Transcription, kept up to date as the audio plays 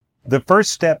The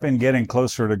first step in getting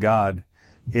closer to God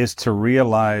is to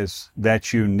realize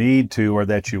that you need to or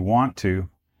that you want to.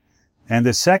 And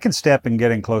the second step in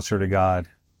getting closer to God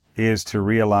is to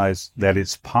realize that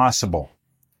it's possible.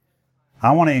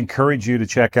 I want to encourage you to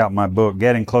check out my book,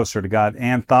 Getting Closer to God,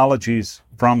 Anthologies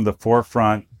from the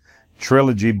Forefront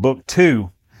Trilogy, Book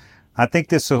 2. I think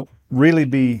this will really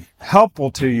be helpful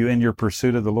to you in your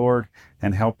pursuit of the Lord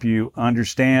and help you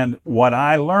understand what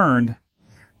I learned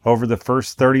over the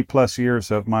first 30 plus years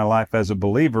of my life as a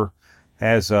believer,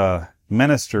 as a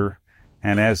minister,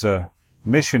 and as a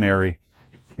missionary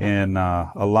in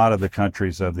a lot of the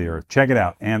countries of the earth. Check it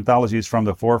out. Anthologies from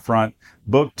the Forefront,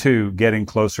 Book 2, Getting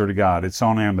Closer to God. It's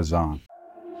on Amazon.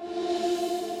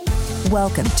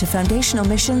 Welcome to Foundational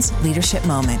Missions Leadership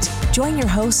Moment. Join your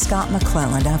host, Scott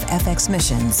McClelland of FX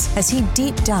Missions, as he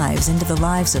deep dives into the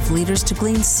lives of leaders to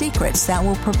glean secrets that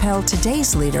will propel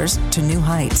today's leaders to new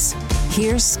heights.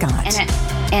 Here's Scott.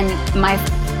 And my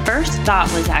first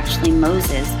thought was actually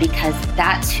Moses, because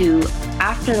that's who,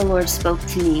 after the Lord spoke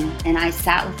to me and I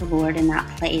sat with the Lord in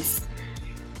that place,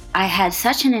 I had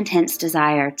such an intense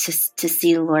desire to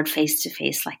see the Lord face to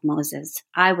face like Moses.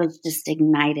 I was just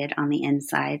ignited on the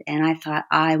inside, and I thought,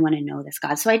 I want to know this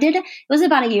God. So I did. It was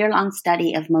about a year-long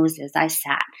study of Moses. I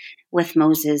sat with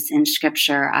Moses in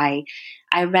Scripture. I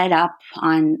read up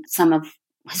on some of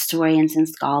historians and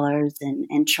scholars,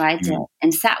 and tried to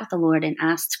and sat with the Lord and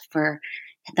asked for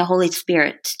the Holy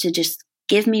Spirit to just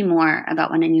give me more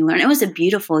about what I need to learn. It was a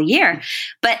beautiful year,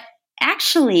 but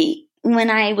actually,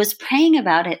 when I was praying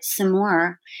about it some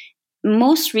more,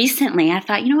 most recently, I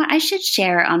thought, you know what, I should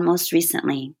share on most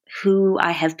recently who I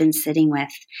have been sitting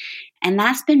with. And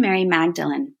that's been Mary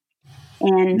Magdalene.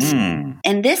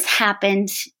 And this happened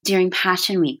during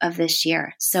Passion Week of this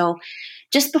year. So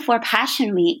just before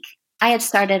Passion Week, I had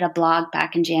started a blog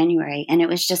back in January, and it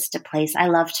was just a place I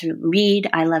love to read.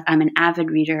 I'm an avid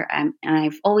reader, and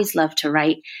I've always loved to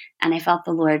write. And I felt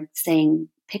the Lord saying,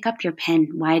 pick up your pen.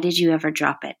 Why did you ever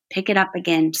drop it? Pick it up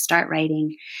again, start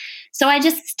writing. So I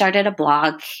just started a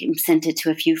blog, sent it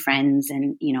to a few friends,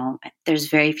 and, there's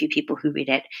very few people who read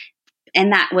it.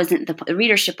 And that wasn't the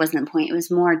readership wasn't the point. It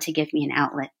was more to give me an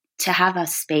outlet, to have a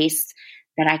space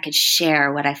that I could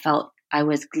share what I felt I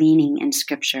was gleaning in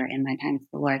Scripture in my time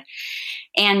with the Lord.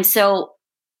 And so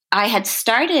I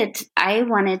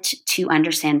wanted to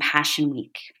understand Passion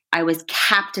Week. I was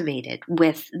captivated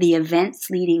with the events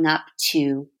leading up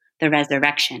to the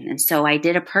resurrection. And so I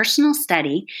did a personal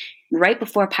study right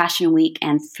before Passion Week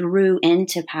and through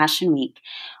into Passion Week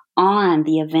on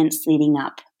the events leading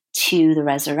up to the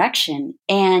resurrection.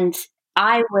 And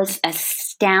I was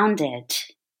astounded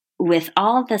with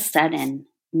all of a sudden,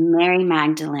 Mary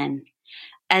Magdalene,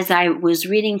 as I was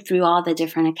reading through all the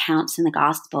different accounts in the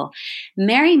gospel,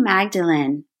 Mary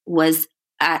Magdalene was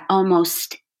at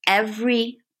almost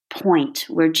every point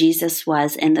where Jesus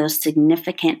was in those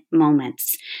significant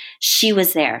moments. She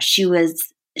was there. She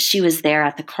was there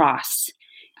at the cross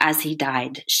as he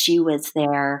died. She was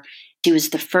there. She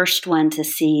was the first one to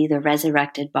see the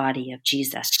resurrected body of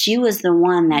Jesus. She was the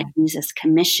one that Jesus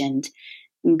commissioned,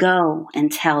 go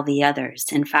and tell the others.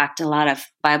 In fact, a lot of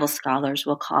Bible scholars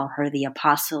will call her the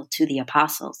apostle to the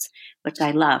apostles, which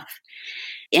I love.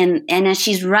 And as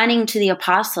she's running to the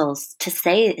apostles to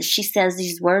say, she says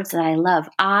these words that I love,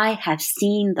 I have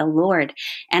seen the Lord.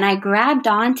 And I grabbed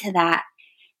onto that,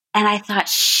 and I thought,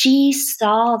 she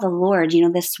saw the Lord.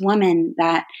 This woman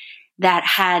that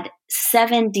had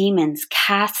 7 demons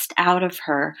cast out of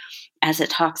her, as it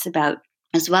talks about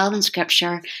as well in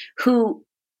Scripture, who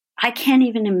I can't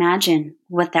even imagine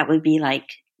what that would be like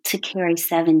to carry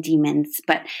 7 demons,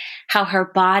 but how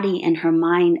her body and her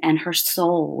mind and her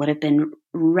soul would have been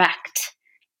wrecked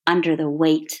under the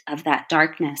weight of that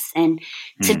darkness, and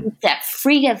to be set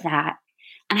free of that.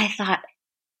 And I thought,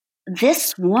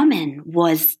 this woman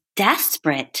was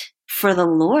desperate for the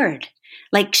Lord.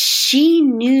 Like, she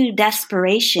knew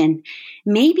desperation,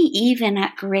 maybe even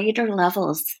at greater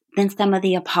levels than some of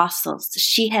the apostles.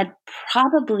 She had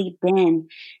probably been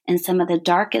in some of the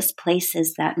darkest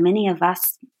places that many of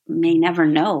us may never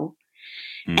know.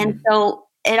 And so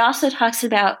it also talks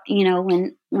about,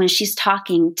 when she's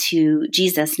talking to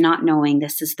Jesus, not knowing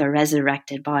this is the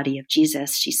resurrected body of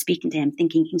Jesus, she's speaking to him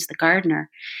thinking he's the gardener.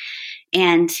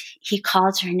 And he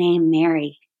calls her name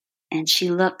Mary. And she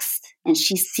looks and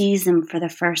she sees him for the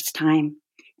first time.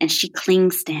 And she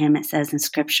clings to him, it says in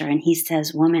Scripture. And he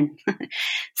says, woman,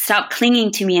 stop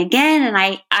clinging to me again. And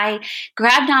I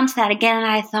grabbed onto that again. And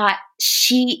I thought,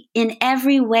 she, in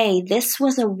every way, this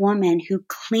was a woman who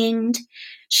clinged.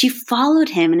 She followed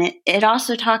him. And it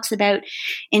also talks about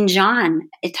in John,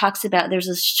 it talks about, there's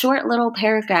a short little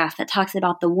paragraph that talks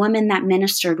about the women that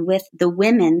ministered with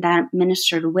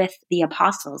the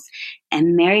apostles.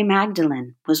 And Mary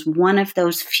Magdalene was one of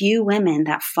those few women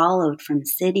that followed from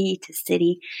city to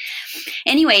city.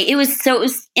 Anyway, it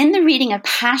was in the reading of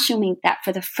Passion Week that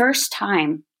for the first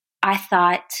time, I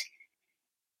thought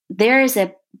there is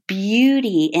a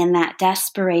beauty in that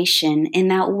desperation, in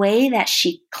that way that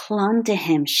she clung to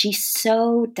him. She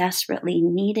so desperately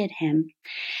needed him.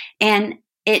 And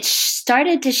it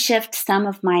started to shift some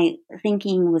of my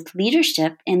thinking with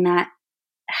leadership, in that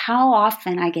how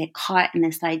often I get caught in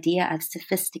this idea of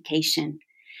sophistication.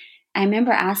 I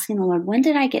remember asking the Lord, when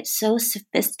did I get so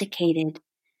sophisticated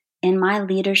in my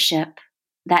leadership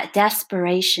that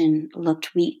desperation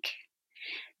looked weak?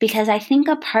 Because I think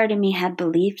a part of me had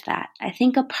believed that. I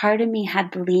think a part of me had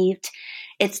believed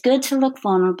it's good to look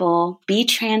vulnerable, be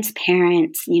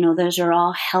transparent. Those are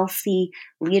all healthy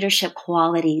leadership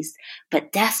qualities.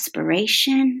 But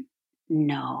desperation,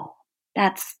 no.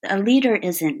 A leader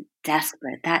isn't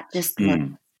desperate. That just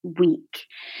looks weak.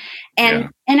 And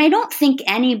I don't think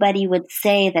anybody would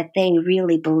say that they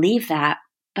really believe that,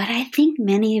 but I think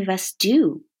many of us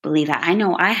do believe that. I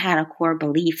know I had a core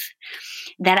belief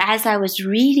that as I was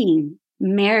reading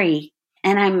Mary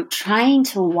and I'm trying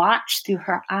to watch through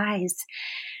her eyes,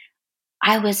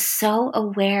 I was so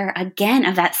aware again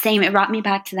of that same, it brought me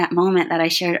back to that moment that I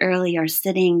shared earlier,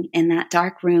 sitting in that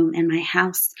dark room in my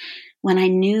house when I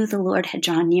knew the Lord had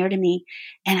drawn near to me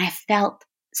and I felt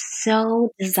so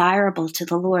desirable to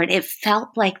the Lord. It felt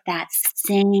like that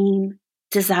same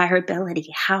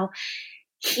desirability, how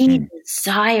he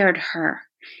desired her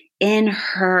in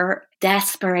her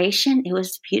desperation. It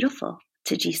was beautiful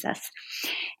to Jesus.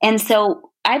 And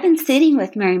so I've been sitting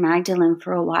with Mary Magdalene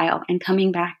for a while and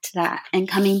coming back to that, and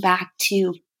coming back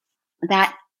to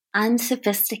that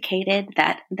unsophisticated,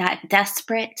 that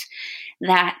desperate,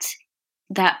 that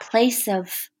place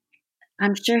of,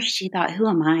 I'm sure she thought, who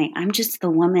am I? I'm just the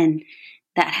woman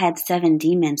that had 7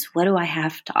 demons. What do I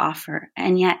have to offer?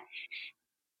 And yet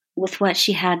with what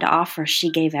she had to offer,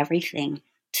 she gave everything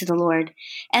to the Lord.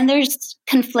 And there's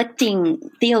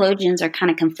theologians are kind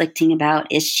of conflicting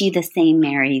about, is she the same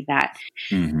Mary that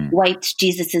wiped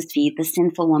Jesus's feet, the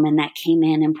sinful woman that came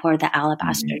in and poured the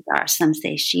alabaster jar? Some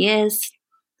say she is,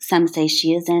 some say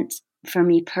she isn't. For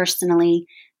me personally,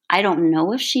 I don't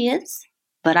know if she is,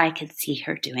 but I could see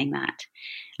her doing that.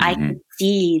 I could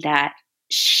see that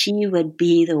she would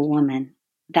be the woman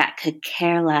that could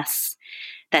care less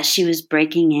that she was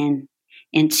breaking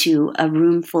into a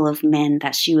room full of men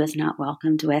that she was not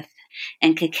welcomed with,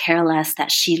 and could care less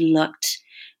that she looked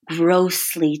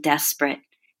grossly desperate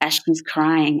as she's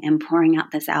crying and pouring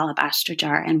out this alabaster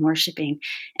jar and worshiping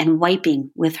and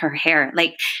wiping with her hair.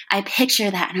 Like, I picture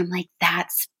that and I'm like,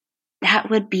 that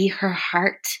would be her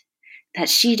heart, that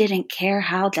she didn't care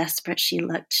how desperate she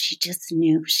looked. She just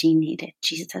knew she needed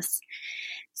Jesus.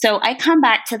 So I come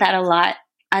back to that a lot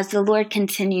as the Lord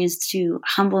continues to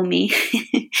humble me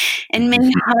in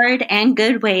many hard and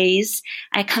good ways.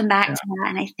 I come back to that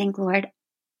and I think, Lord,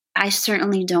 I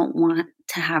certainly don't want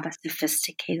to have a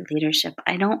sophisticated leadership.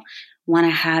 I don't want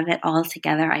to have it all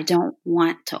together. I don't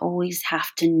want to always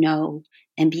have to know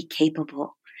and be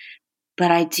capable.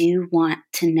 But I do want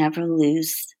to never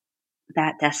lose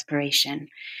that desperation.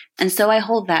 And so I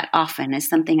hold that often as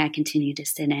something I continue to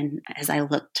sit in as I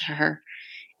look to her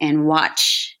and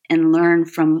watch and learn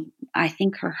from, I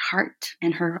think, her heart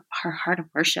and her heart of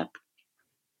worship.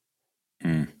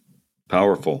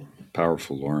 Powerful,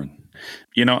 Lauren.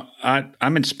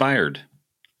 I'm inspired,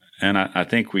 and I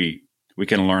think we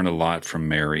can learn a lot from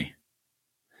Mary.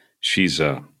 She's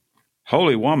a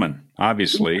holy woman,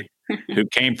 obviously, who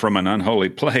came from an unholy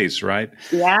place, right?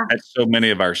 Yeah. That's so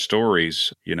many of our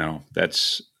stories,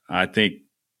 that's, I think,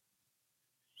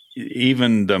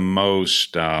 even the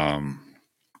most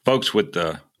folks with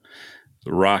the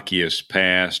rockiest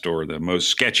past or the most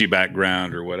sketchy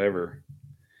background or whatever,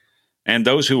 and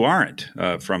those who aren't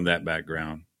from that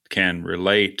background can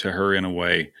relate to her in a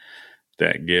way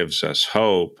that gives us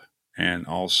hope and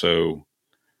also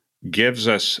gives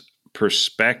us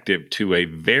perspective to a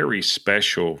very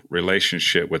special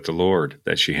relationship with the Lord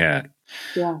that she had.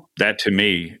 Yeah. That to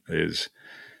me is,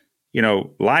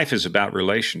 life is about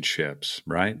relationships,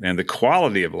 right? And the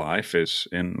quality of life is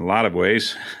in a lot of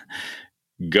ways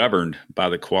governed by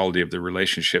the quality of the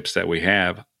relationships that we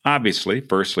have. Obviously,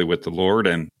 firstly with the Lord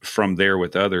and from there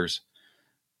with others.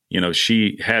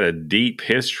 She had a deep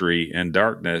history in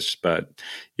darkness, but,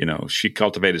 she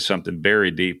cultivated something very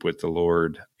deep with the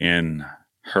Lord in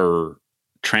her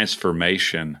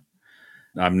transformation.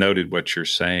 I've noted what you're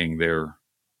saying there,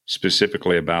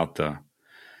 specifically about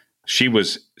she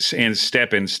was in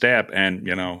step,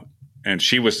 and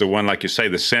she was the one, like you say,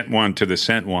 the sent one to the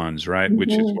sent ones, right? Mm-hmm.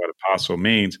 Which is what apostle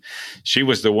means. She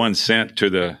was the one sent to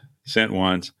the sent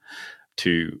ones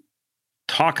to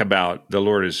talk about the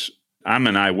Lord as, I'm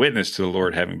an eyewitness to the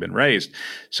Lord having been raised.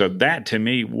 So that, to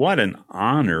me, what an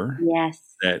honor. Yes.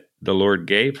 That the Lord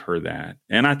gave her that.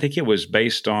 And I think it was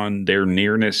based on their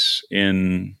nearness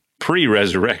in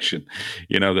pre-resurrection,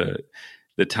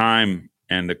 the time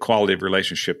and the quality of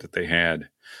relationship that they had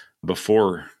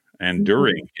before and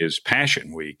during his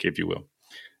Passion Week, if you will.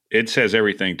 It says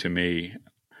everything to me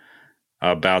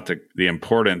about the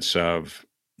importance of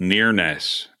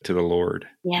nearness to the Lord.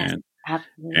 Yes,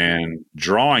 absolutely. And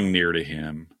drawing near to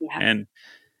him. Yeah. And,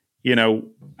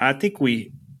 I think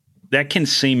that can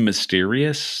seem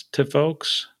mysterious to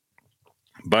folks.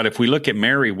 But if we look at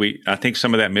Mary, I think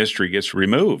some of that mystery gets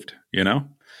removed,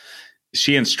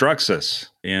 She instructs us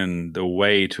in the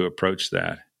way to approach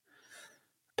that.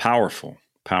 Powerful,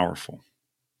 powerful.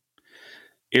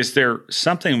 Is there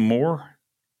something more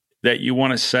that you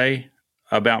want to say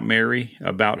about Mary,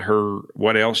 about her,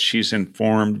 what else she's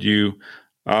informed you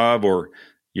of, or,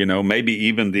 maybe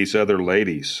even these other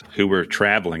ladies who were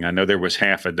traveling? I know there was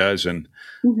half a dozen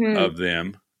of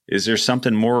them. Is there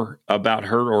something more about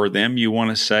her or them you want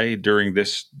to say during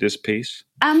this piece?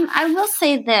 I will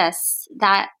say this,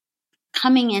 that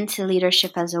coming into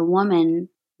leadership as a woman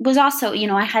was also,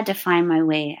 I had to find my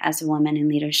way as a woman in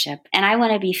leadership. And I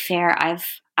want to be fair.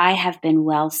 I have been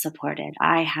well supported.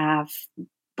 I have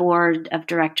board of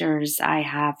directors. I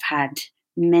have had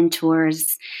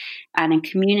mentors and a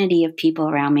community of people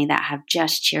around me that have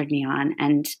just cheered me on.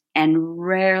 And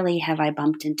rarely have I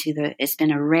bumped into it's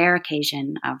been a rare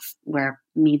occasion of where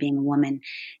me being a woman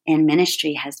in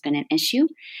ministry has been an issue.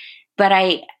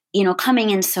 But coming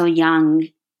in so young,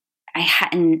 I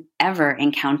hadn't ever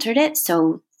encountered it.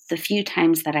 So the few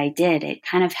times that I did, it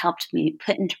kind of helped me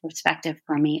put into perspective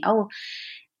for me,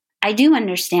 I do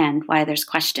understand why there's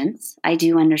questions. I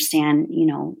do understand,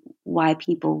 why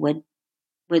people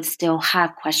would still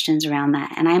have questions around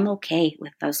that. And I'm okay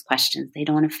with those questions. They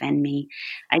don't offend me.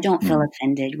 I don't feel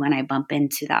offended when I bump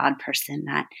into the odd person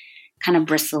that kind of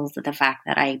bristles at the fact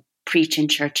that I preach in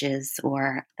churches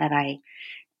or that I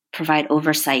provide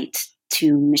oversight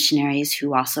to missionaries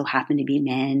who also happen to be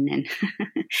men. And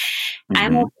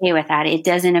I'm okay with that. It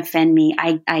doesn't offend me.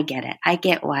 I get it. I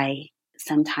get why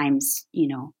sometimes,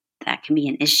 that can be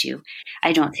an issue.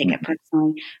 I don't take it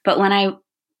personally. But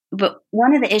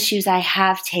one of the issues I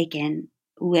have taken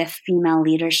with female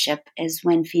leadership is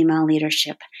when female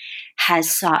leadership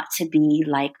has sought to be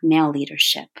like male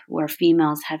leadership, where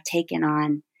females have taken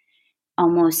on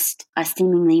almost a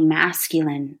seemingly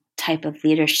masculine type of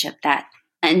leadership that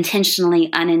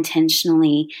intentionally,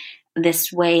 unintentionally,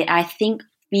 this way, I think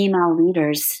female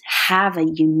leaders have a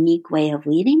unique way of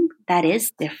leading that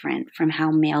is different from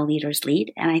how male leaders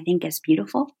lead. And I think it's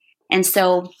beautiful. And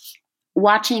so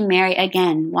watching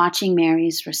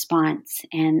Mary's response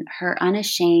and her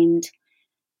unashamed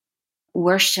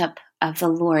worship of the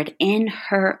Lord in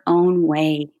her own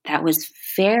way, that was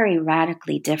very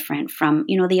radically different from,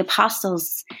 the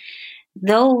apostles.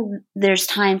 Though there's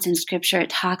times in scripture it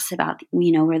talks about,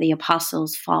 where the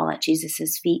apostles fall at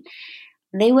Jesus's feet,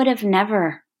 they would have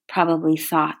never probably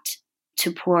thought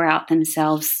to pour out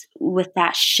themselves with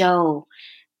that show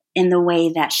in the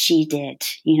way that she did.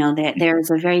 There's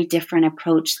a very different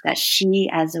approach that she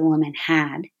as a woman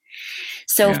had.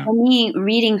 So for me,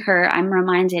 reading her, I'm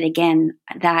reminded again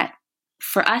that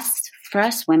for us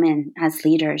women as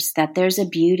leaders, that there's a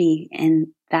beauty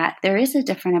in that there is a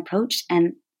different approach,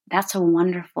 and that's a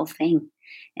wonderful thing.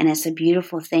 And it's a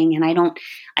beautiful thing. And I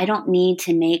don't need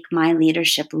to make my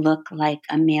leadership look like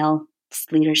a male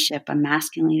leadership, a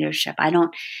masculine leadership.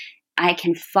 I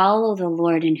can follow the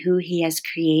Lord in who he has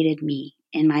created me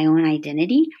in my own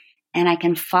identity. And I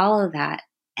can follow that,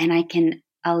 and I can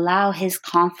allow his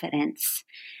confidence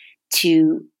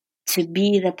to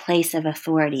be the place of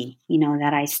authority,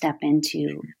 that I step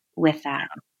into with that.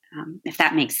 If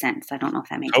that makes sense. I don't know if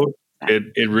that makes sense.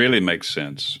 It really makes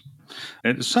sense.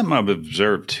 And it's something I've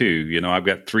observed too. I've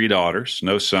got 3 daughters,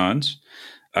 no sons.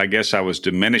 I guess I was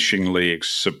diminishingly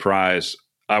surprised.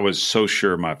 I was so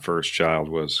sure my first child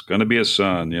was going to be a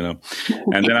son, and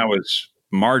then I was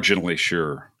marginally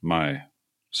sure my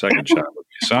second child would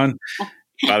be a son.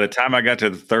 By the time I got to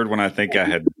the third one, I think I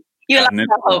had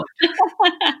hope.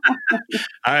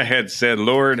 I had said,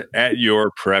 Lord, at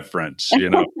your preference,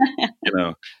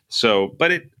 So,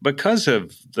 but because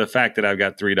of the fact that I've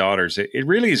got 3 daughters, it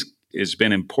really has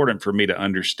been important for me to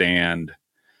understand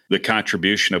the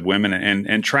contribution of women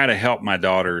and try to help my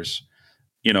daughters,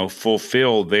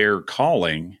 fulfill their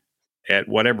calling at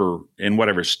in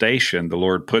whatever station the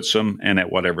Lord puts them and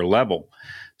at whatever level.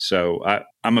 So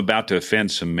I'm about to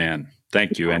offend some men.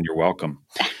 Thank you, and you're welcome.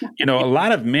 A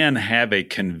lot of men have a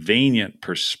convenient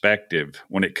perspective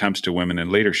when it comes to women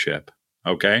in leadership.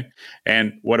 Okay.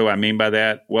 And what do I mean by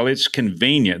that? Well, it's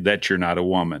convenient that you're not a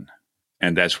woman.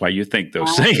 And that's why you think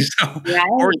those things. Right.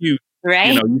 Or you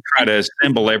try to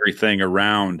assemble everything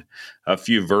around a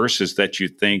few verses that you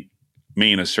think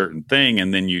mean a certain thing,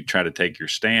 and then you try to take your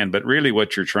stand. But really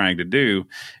what you're trying to do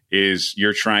is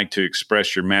you're trying to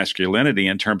express your masculinity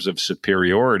in terms of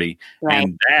superiority. Right.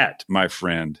 And that, my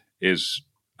friend, is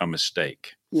a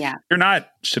mistake. Yeah. You're not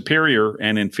superior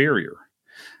and inferior,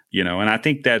 and I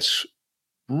think that's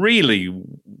really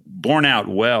borne out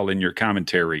well in your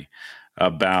commentary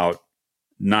about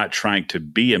not trying to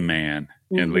be a man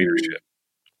in leadership.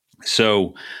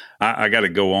 So I got to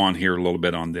go on here a little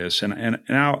bit on this, and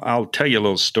I'll tell you a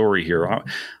little story here.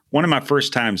 One of my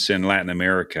first times in Latin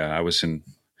America, I was in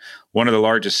one of the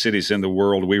largest cities in the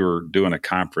world. We were doing a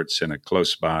conference in a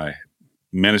close by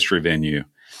ministry venue,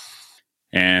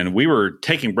 and we were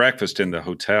taking breakfast in the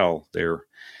hotel there.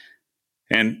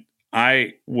 And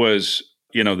I was,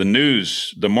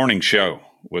 the morning show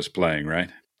was playing, right?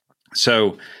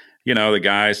 So, the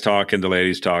guys talking, the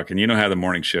ladies talking, how the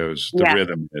morning shows, the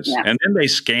rhythm is. Yeah. And then they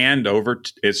scanned over,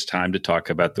 it's time to talk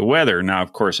about the weather. Now,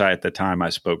 of course, at the time, I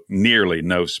spoke nearly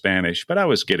no Spanish, but I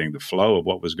was getting the flow of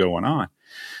what was going on.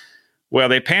 Well,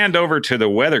 they panned over to the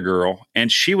weather girl,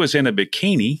 and she was in a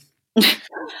bikini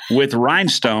with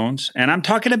rhinestones. And I'm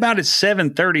talking about at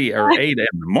 7:30 or 8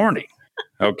 in the morning.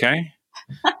 Okay.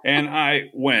 And I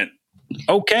went,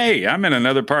 okay, I'm in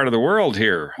another part of the world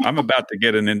here. I'm about to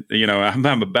get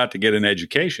I'm about to get an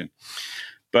education.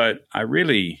 But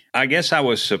I guess I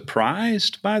was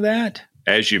surprised by that,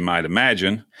 as you might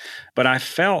imagine. But I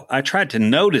tried to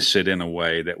notice it in a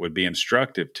way that would be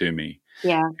instructive to me.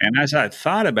 Yeah. And as I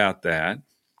thought about that,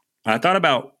 I thought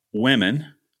about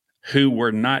women who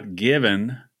were not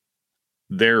given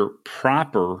their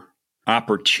proper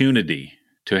opportunity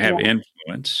to have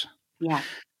influence. Yeah.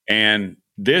 And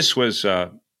this was,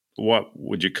 what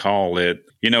would you call it?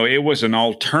 It was an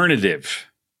alternative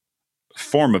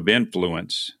form of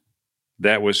influence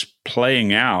that was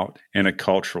playing out in a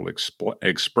cultural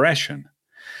expression.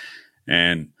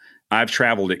 And I've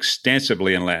traveled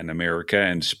extensively in Latin America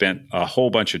and spent a whole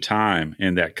bunch of time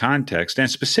in that context. And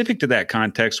specific to that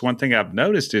context, one thing I've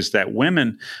noticed is that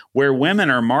where women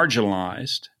are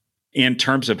marginalized in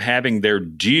terms of having their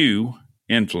due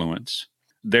influence,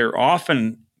 they're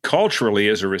often culturally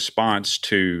as a response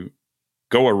to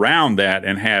go around that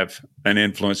and have an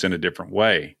influence in a different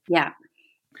way. Yeah.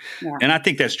 And I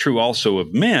think that's true also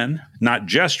of men, not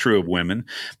just true of women,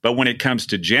 but when it comes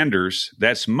to genders,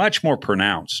 that's much more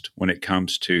pronounced when it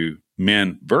comes to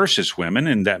men versus women,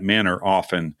 and that men are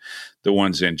often the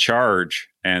ones in charge,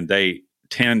 and they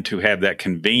tend to have that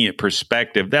convenient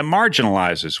perspective that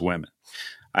marginalizes women.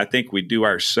 I think we do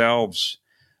ourselves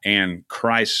and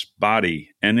Christ's body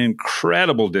an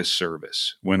incredible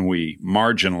disservice when we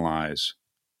marginalize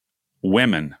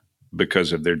women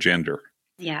because of their gender.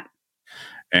 Yeah.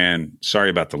 And sorry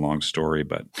about the long story,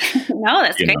 but no,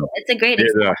 that's great. It's a great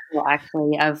example,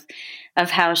 actually, of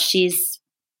how she's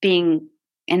being,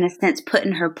 in a sense, put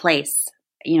in her place.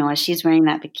 As she's wearing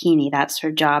that bikini, that's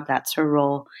her job, that's her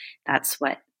role,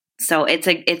 So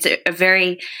it's a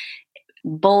very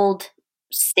bold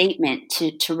statement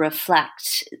to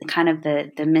reflect kind of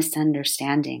the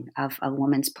misunderstanding of a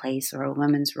woman's place or a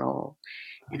woman's role,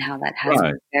 and how that has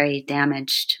been very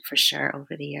damaged for sure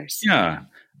over the years. Yeah.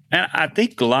 And I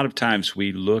think a lot of times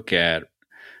we look at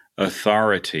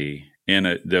authority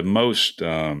in the most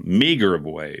meager of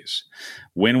ways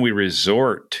when we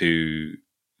resort to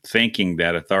thinking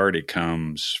that authority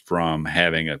comes from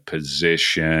having a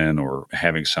position or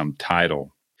having some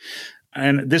title.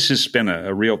 And this has been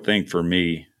a real thing for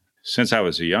me since I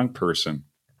was a young person.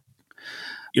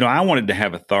 I wanted to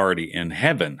have authority in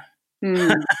heaven.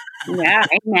 Yeah,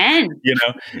 amen.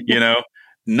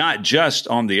 Not just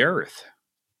on the earth.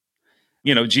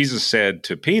 Jesus said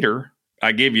to Peter,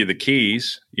 I give you the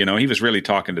keys. He was really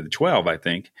talking to the 12, I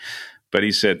think. But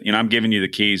he said, I'm giving you the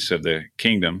keys of the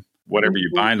kingdom. Whatever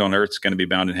you bind on earth is going to be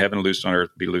bound in heaven, loosed on earth,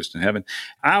 be loosed in heaven.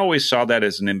 I always saw that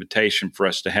as an invitation for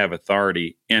us to have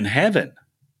authority in heaven.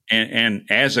 And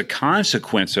as a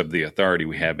consequence of the authority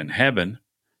we have in heaven,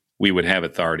 we would have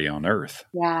authority on earth.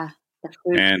 Yeah.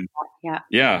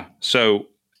 Yeah. So,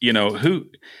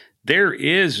 there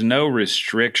is no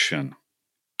restriction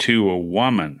to a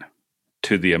woman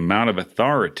to the amount of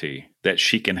authority that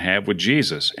she can have with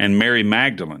Jesus. And Mary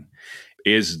Magdalene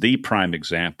is the prime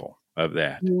example of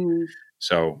that. Mm.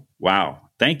 So, wow.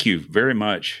 Thank you very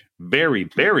much. Very,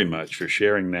 very much for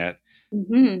sharing that.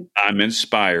 Mm-hmm. I'm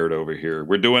inspired over here.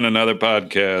 We're doing another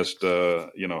podcast.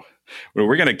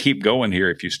 We're going to keep going here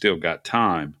if you still got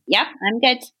time. Yep, I'm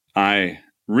good. I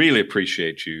really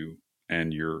appreciate you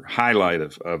and your highlight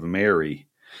of Mary.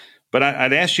 But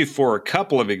I'd ask you for a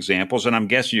couple of examples, and I'm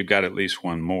guessing you've got at least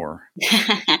one more.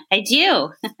 I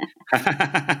do.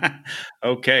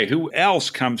 Okay. Who else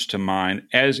comes to mind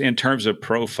as in terms of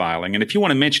profiling? And if you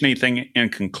want to mention anything in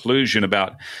conclusion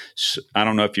about, I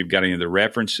don't know if you've got any of the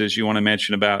references you want to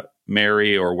mention about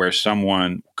Mary or where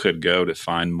someone could go to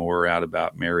find more out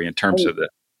about Mary in terms of the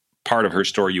part of her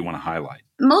story you want to highlight.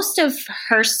 Most of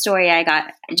her story I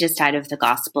got just out of the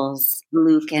Gospels.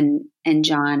 Luke and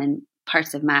John and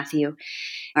parts of Matthew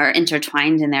are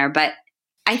intertwined in there. But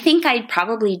I think I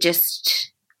probably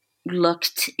just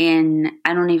looked in,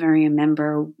 I don't even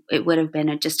remember, it would have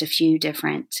been just a few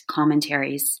different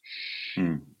commentaries.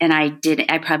 And I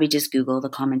probably just Googled the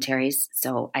commentaries,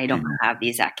 so I don't have the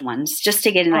exact ones, just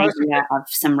to get an idea of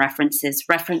some reference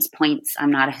points.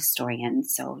 I'm not a historian,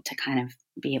 so to kind of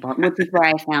be able, which is where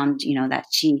I found, that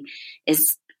she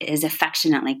is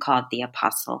affectionately called the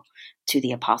apostle to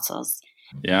the apostles.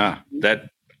 Yeah,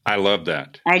 I love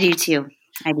that. I do too.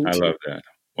 I love that.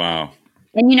 Wow.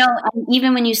 And,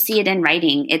 even when you see it in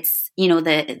writing, it's,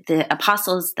 the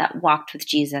apostles that walked with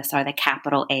Jesus are the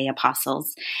capital A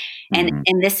apostles. And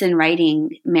in this in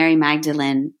writing, Mary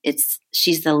Magdalene,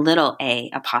 she's the little a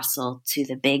apostle to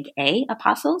the big A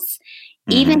apostles,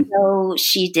 even though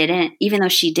she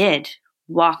did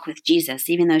walk with Jesus,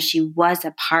 even though she was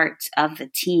a part of the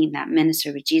team that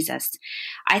ministered with Jesus.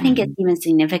 I think it's even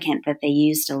significant that they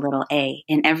used a little a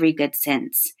in every good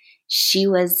sense. She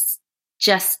was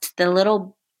just the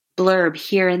little blurb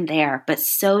here and there, but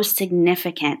so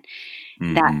significant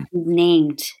that she's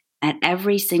named at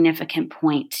every significant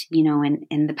point,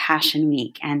 in the Passion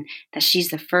Week, and that she's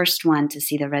the first one to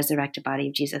see the resurrected body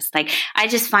of Jesus. Like, I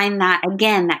just find that,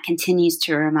 again, that continues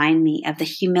to remind me of the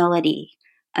humility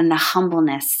and the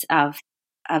humbleness of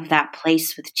that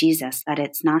place with Jesus, that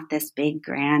it's not this big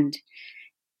grand,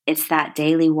 it's that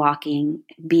daily walking,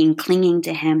 clinging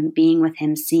to him, being with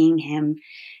him, seeing him.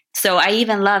 So I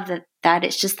even love that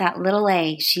it's just that little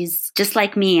a. She's just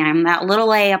like me. I'm that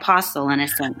little a apostle in a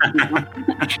sense.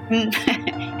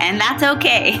 And that's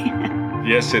okay.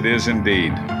 Yes, it is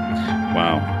indeed.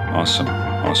 Wow. Awesome.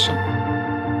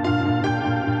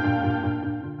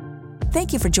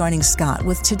 Thank you for joining Scott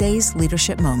with today's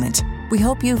Leadership Moment. We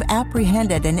hope you've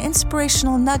apprehended an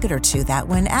inspirational nugget or two that,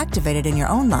 when activated in your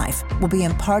own life, will be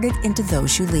imparted into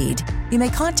those you lead. You may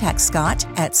contact Scott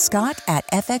at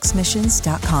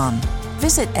scott@fxmissions.com.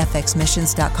 Visit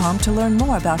fxmissions.com to learn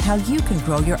more about how you can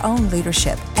grow your own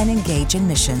leadership and engage in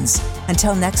missions.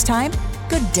 Until next time,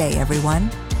 good day, everyone.